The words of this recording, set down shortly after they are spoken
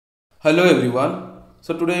Hello everyone.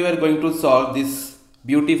 So today we are going to solve this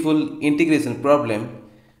beautiful integration problem.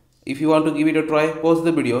 If you want to give it a try, pause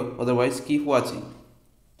the video, otherwise keep watching.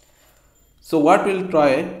 So what we'll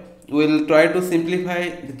try to simplify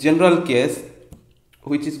the general case,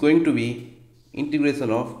 which is going to be integration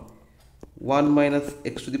of 1 minus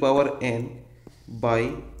x to the power n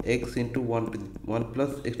by x into 1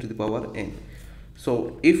 plus x to the power n.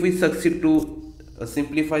 So if we succeed to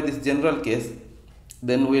simplify this general case,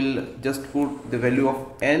 then we'll just put the value of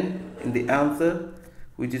n in the answer,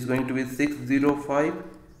 which is going to be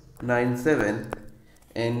 60597,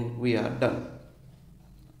 and we are done.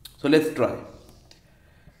 So let's try.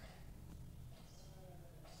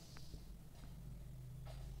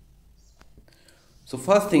 So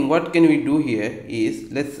first thing, what can we do here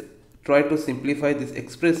is, let's try to simplify this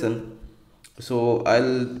expression. So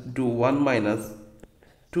I'll do 1 minus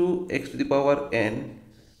 2x to the power n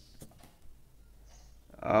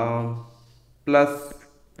plus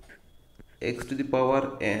x to the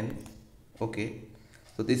power n. Okay,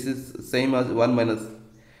 so this is same as 1 minus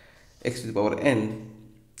x to the power n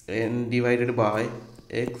divided by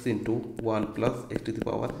x into 1 plus x to the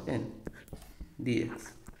power n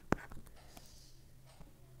dx.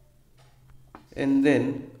 And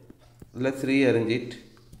then let's rearrange it.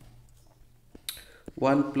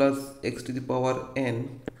 1 plus x to the power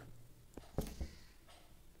n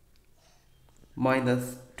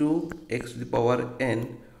minus 2x to the power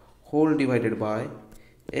n whole divided by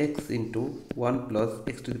x into 1 plus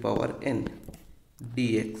x to the power n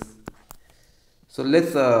dx. So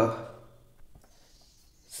let's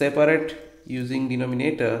separate using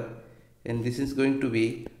denominator, and this is going to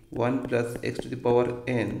be 1 plus x to the power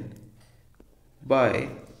n by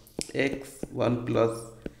x 1 plus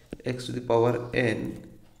x to the power n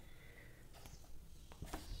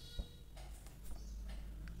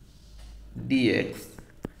dx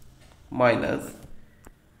minus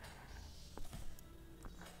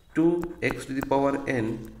 2x to the power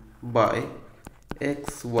n by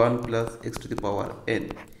x 1 plus x to the power n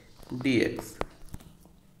dx.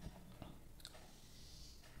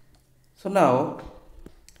 So now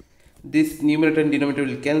this numerator and denominator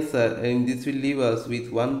will cancel, and this will leave us with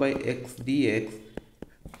 1 by x dx,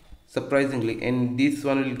 surprisingly, and this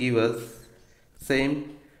one will give us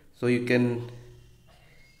same, so you can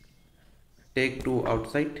take 2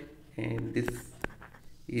 outside, and this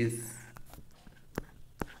is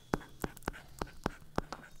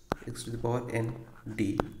x to the power n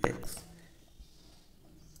dx.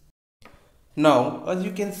 Now as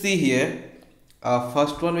you can see here,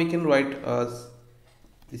 first one we can write as,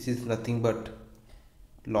 this is nothing but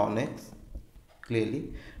ln x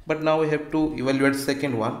clearly, but now we have to evaluate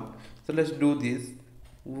second one. So let's do this.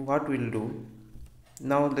 What we'll do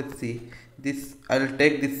now, let's see this. I'll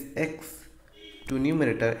take this x to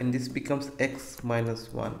numerator, and this becomes x minus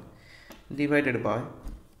 1 divided by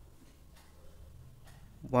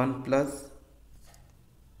 1 plus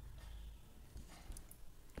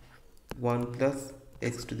 1 plus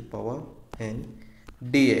x to the power n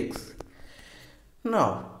dx.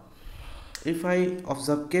 Now if I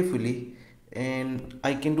observe carefully, and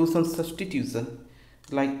I can do some substitution,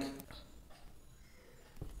 like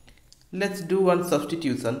let's do one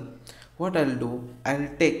substitution. What I'll do,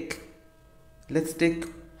 let's take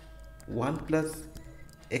 1 plus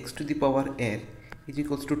x to the power n is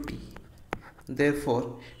equals to t.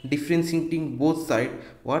 Therefore differentiating both sides,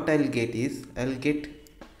 what I'll get is, I'll get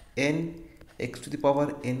n x to the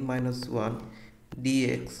power n minus 1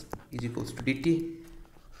 dx is equals to dt,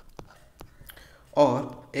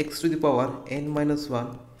 or x to the power n minus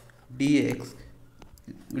 1 dx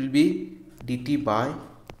will be dt by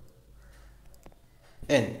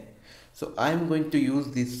n. So I am going to use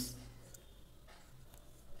this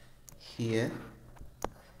here.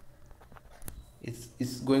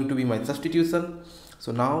 It's going to be my substitution.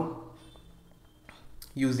 So now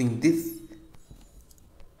using this,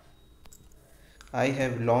 I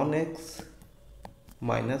have ln x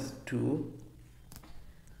minus 2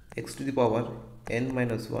 x to the power n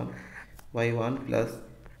minus 1 by 1 plus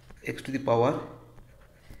x to the power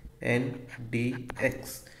n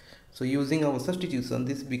dx. So using our substitution,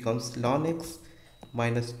 this becomes ln x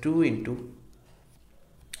minus 2 into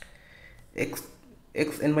x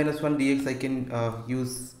n minus 1 dx. I can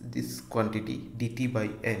use this quantity dt by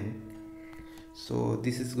n. So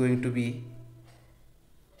this is going to be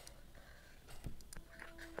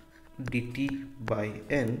dt by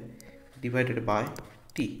n divided by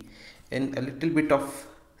t, and a little bit of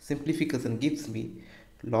simplification gives me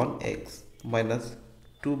ln x minus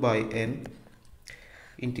 2 by n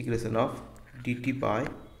integration of dt by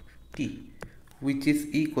t, which is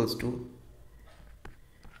equals to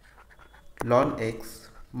ln x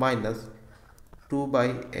minus 2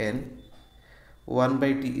 by n, 1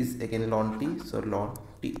 by t is again ln t, so ln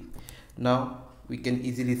t. Now we can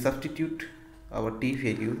easily substitute our t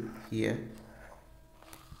value here.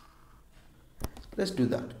 Let's do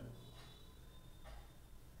that.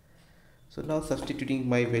 So now substituting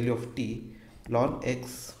my value of t, ln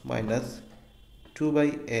x minus 2 by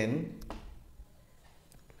n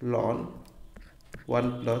ln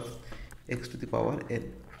 1 plus x to the power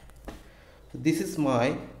n. So this is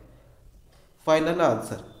my final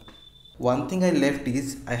answer. One thing I left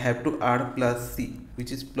is I have to add plus c,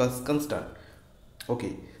 which is plus constant.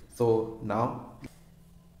 Okay, so now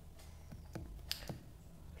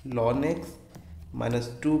ln x minus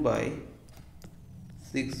 2 by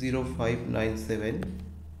 60597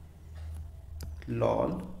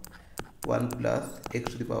 ln 1 plus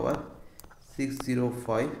x to the power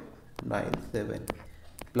 60597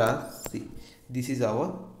 plus c. This is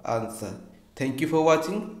our answer. Thank you for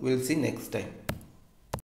watching. We'll see next time.